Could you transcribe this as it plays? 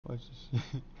Watch this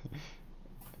shit.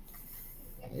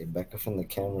 Hey, back up from the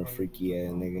camera, freaky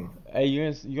ass nigga. Hey,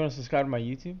 you gonna subscribe to my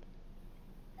YouTube?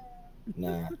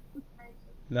 Nah.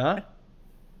 Nah?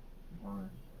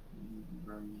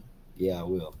 Yeah, I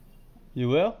will. You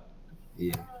will?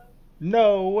 Yeah.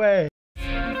 No way.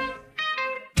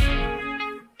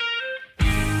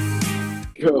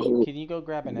 Yo, Can you go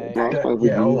grab an egg? yeah,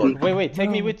 hold on. Wait, take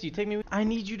me with you. Take me with. I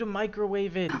need you to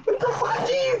microwave it. What the fuck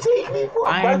do you take me for?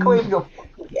 I'm- Microwave your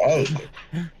fucking egg.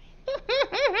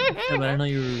 Yeah, but I know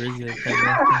you were busy like that,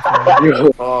 bro. I'm sorry.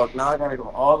 Yo, Oh, now I gotta go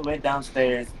all the way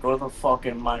downstairs, go to the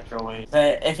fucking microwave.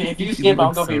 If you skip, I'm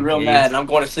look gonna be so real gay. mad, and I'm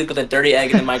going to sleep with a dirty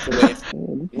egg in the microwave.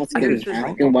 that's good.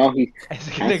 Asking while he Is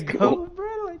it gonna asking. go, bro?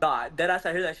 Like, Nah, deadass,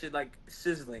 I hear that shit like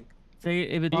sizzling. Say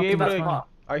if it are you talking able about to? funny.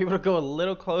 Are you able to go a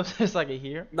little closer so I can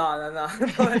hear? Nah.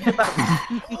 What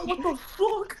the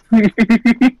fuck?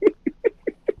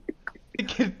 You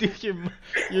can do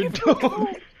your dome.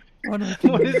 Oh, no,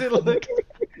 What does it look like?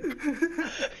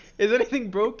 Is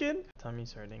anything broken?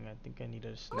 Tummy's hurting. I think I need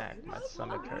a snack. My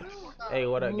stomach hurts. Hey,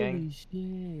 what up, gang? Holy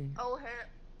shit. Oh,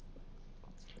 heck.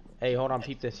 Hey, hold on,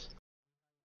 peep this.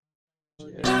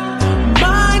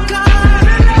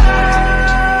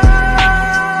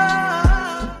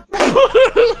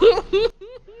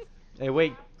 Hey,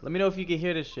 wait. Let me know if you can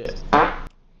hear this shit.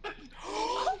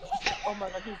 Oh my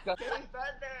god, he's got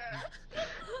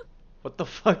What the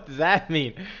fuck does that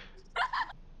mean?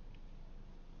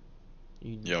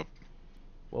 Yep.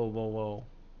 Whoa.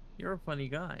 You're a funny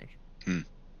guy.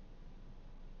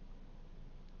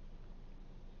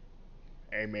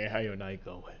 Hey, man, how your night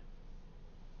going?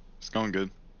 It's going good.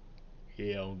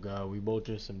 Yeah, oh god, we both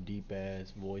just some deep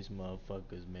ass voice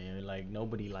motherfuckers, man. Like,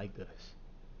 nobody like us.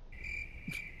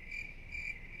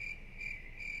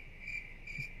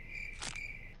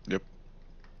 Yep.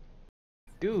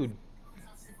 Dude,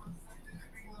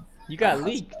 you got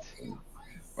leaked.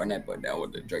 Run that boy down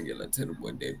with the jugular to the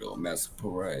boy they do a massive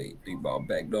parade. Think about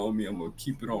back on me, I'm gonna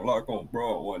keep it on lock on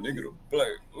broad one nigga to black.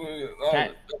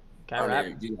 Can I rap?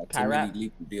 Can I rap?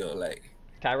 Deal like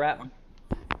Can I rap?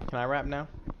 Can I rap now?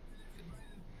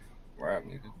 rap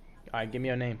nigga. Alright, give me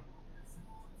your name.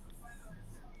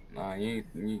 Nah, you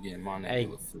getting my name. Hey,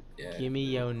 Yeah. give me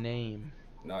your name.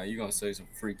 Nah, you gonna say some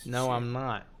freaky No, shit. I'm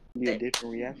not. Be a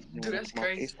different reaction. Dude, that's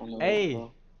crazy. Hey,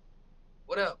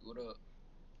 What up? What up?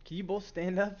 can you both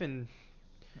stand up and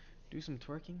do some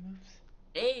twerking moves?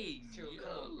 Hey, come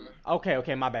on, bro.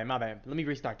 Okay, my bad. Let me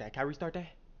restart that. Can I restart that?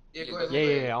 Yeah, go ahead.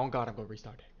 Yeah. On God, I'm gonna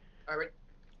restart that. All right.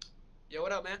 Yo,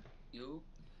 what up, man? You.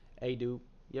 Hey, dude,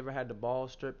 you ever had the ball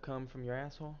strip come from your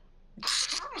asshole?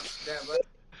 That, bro.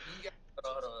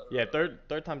 Hold on. Yeah,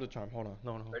 third time's a charm. Hold on,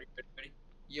 no. Ready.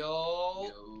 Yo,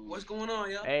 what's going on,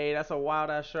 yo? Hey, that's a wild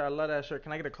ass shirt. I love that shirt.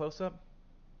 Can I get a close up?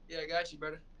 Yeah, I got you,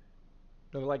 brother.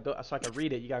 No, like go, so I can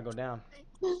read it. You gotta go down.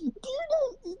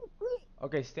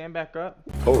 Okay, stand back up.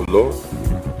 Oh lord.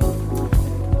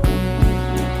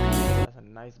 That's a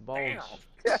nice bulge.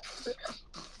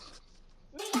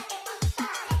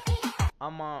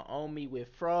 I'm on me with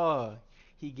Frog.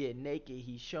 He get naked.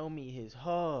 He show me his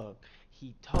hug.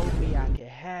 He told me I could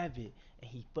have it, and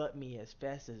he fucked me as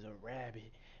fast as a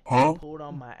rabbit. He pulled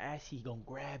on my ass. He gon'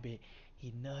 grab it.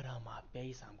 He nut on my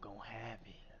face. I'm gon' have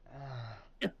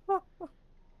it.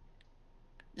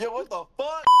 Yo, what the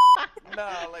fuck?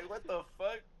 Nah, like what the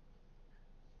fuck?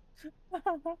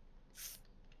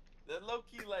 That low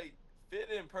key like fit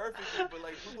in perfectly, but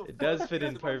like who the It fuck does fit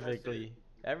in cares about that perfectly. shit?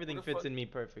 Everything Who the fits fuck- in me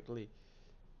perfectly.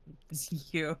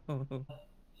 Yo.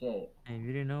 Shit. Hey, if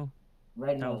you didn't know,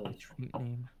 Red that was my nose. street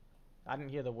name. I didn't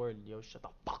hear the word. Yo, shut the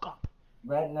fuck up.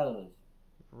 Red nose.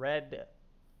 Red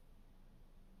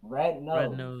Red nose.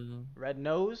 Red nose. red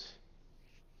nose.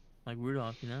 Like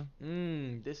Rudolph, you know?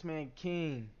 This man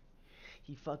king.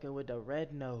 He fucking with the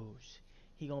red nose.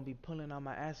 He gonna be pulling on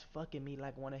my ass, fucking me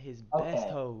like one of his best Okay.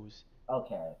 hoes.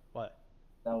 Okay. What?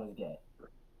 That was gay.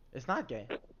 It's not gay.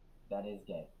 That is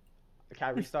gay. Can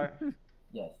I restart?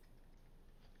 Yes.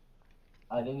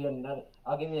 I'll give you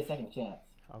a second chance.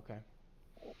 Okay.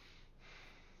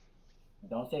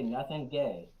 Don't say nothing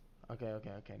gay. Okay.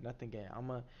 Nothing gay.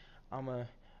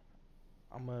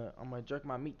 I'ma jerk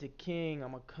my meat to king.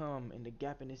 I'ma come in the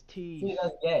gap in his teeth. See,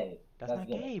 that's gay. That's not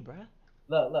gay, bruh.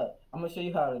 Look. I'm gonna show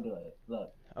you how to do it.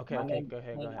 Look. Okay, go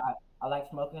ahead. I like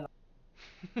smoking.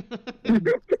 Hey,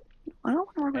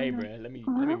 bruh, let me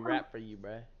rap for you,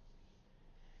 bruh.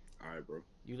 Alright, bro.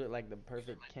 You look like the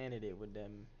perfect candidate with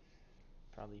them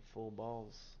probably full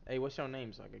balls. Hey, what's your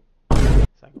name so I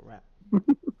can rap?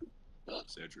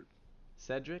 Cedric.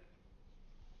 Cedric?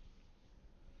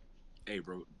 Hey,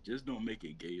 bro, just don't make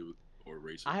it gay or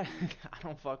racist. I dude.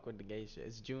 don't fuck with the gay shit.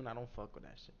 It's June. I don't fuck with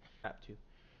that shit. Rap too.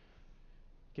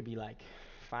 Could be like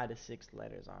 5 to 6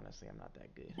 letters. Honestly, I'm not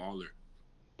that good. Baller.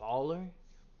 Baller.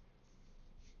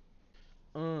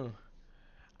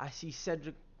 I see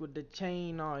Cedric with the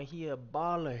chain on. He a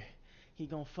baller. He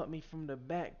gon' fuck me from the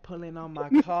back, pulling on my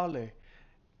collar.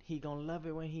 He gon' love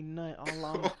it when he nut all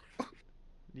on.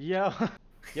 Yo,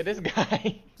 this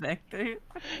guy. Vector.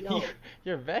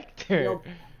 You're Vector.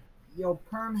 Yo,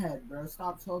 Permhead, bro,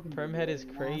 stop talking. Permhead is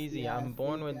crazy. I'm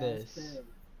born with this.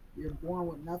 You're born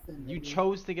with nothing. You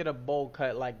chose to get a bowl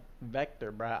cut like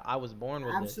Vector, bro. I was born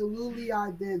with this. Absolutely,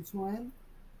 I did, twin.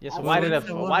 Yes, why did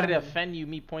it offend you?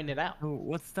 Me pointing it out.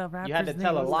 What's the rapper's You had to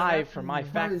tell a lie for my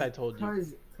fact I told you.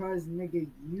 Cause nigga,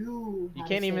 you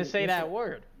can't even say that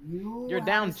word. You're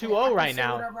down 2-0 right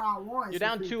now. You're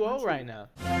down 2-0 right now.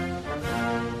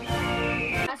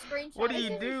 What do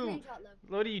you do?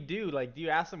 What do you do? Like, do you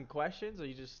ask them questions or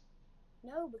you just?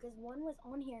 No, because one was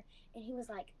on here and he was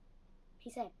like,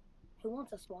 he said, "Who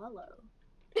wants a swallow?"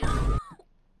 Is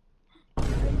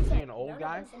he an old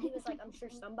guy? And he was like, "I'm sure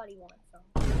somebody wants some."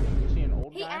 Is he an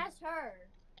old guy? He asked her.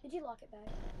 Did you lock it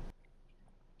back?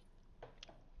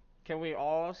 Can we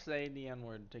all say the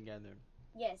N-word together?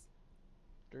 Yes.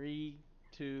 3,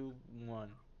 2,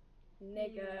 1.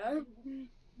 Nigga.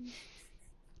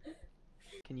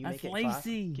 Can you make it clap?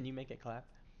 Can you make it clap?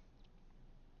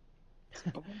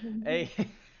 Hey.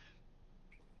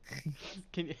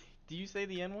 Do you say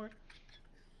the N-word?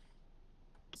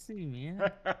 See,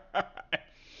 man.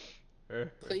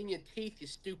 Clean your teeth, you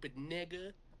stupid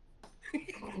nigga.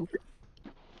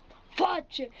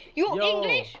 Fudge! You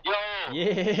English?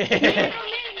 Yeah.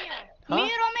 Huh? Me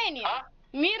Romania. Huh?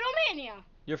 Me Romania.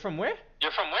 You're from where?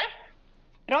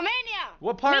 Romania.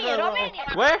 What part of Romania?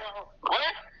 Where?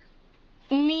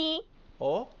 Me.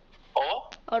 Oh?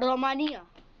 Romania.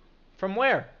 From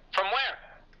where?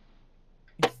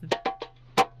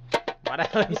 Why the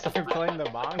hell you start playing the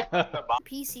bong?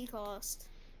 PC cost.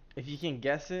 If you can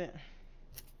guess it.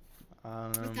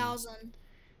 2,000.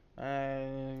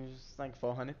 It's like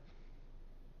 400.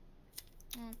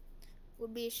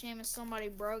 Would be a shame if somebody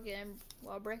broke it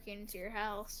while breaking into your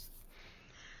house.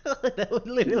 That would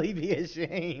literally be a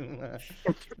shame.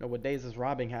 No, what days is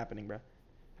robbing happening, bro?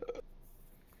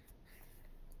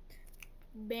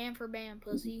 Bam for bam,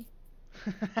 pussy.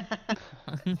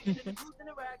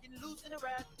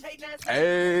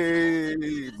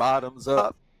 Hey, bottoms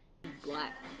up.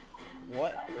 Black.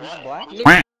 What? Is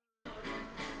black?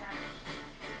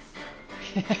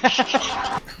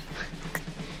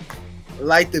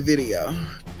 Like the video.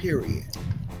 Period.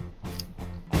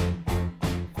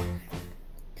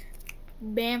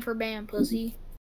 Bam for bam, pussy.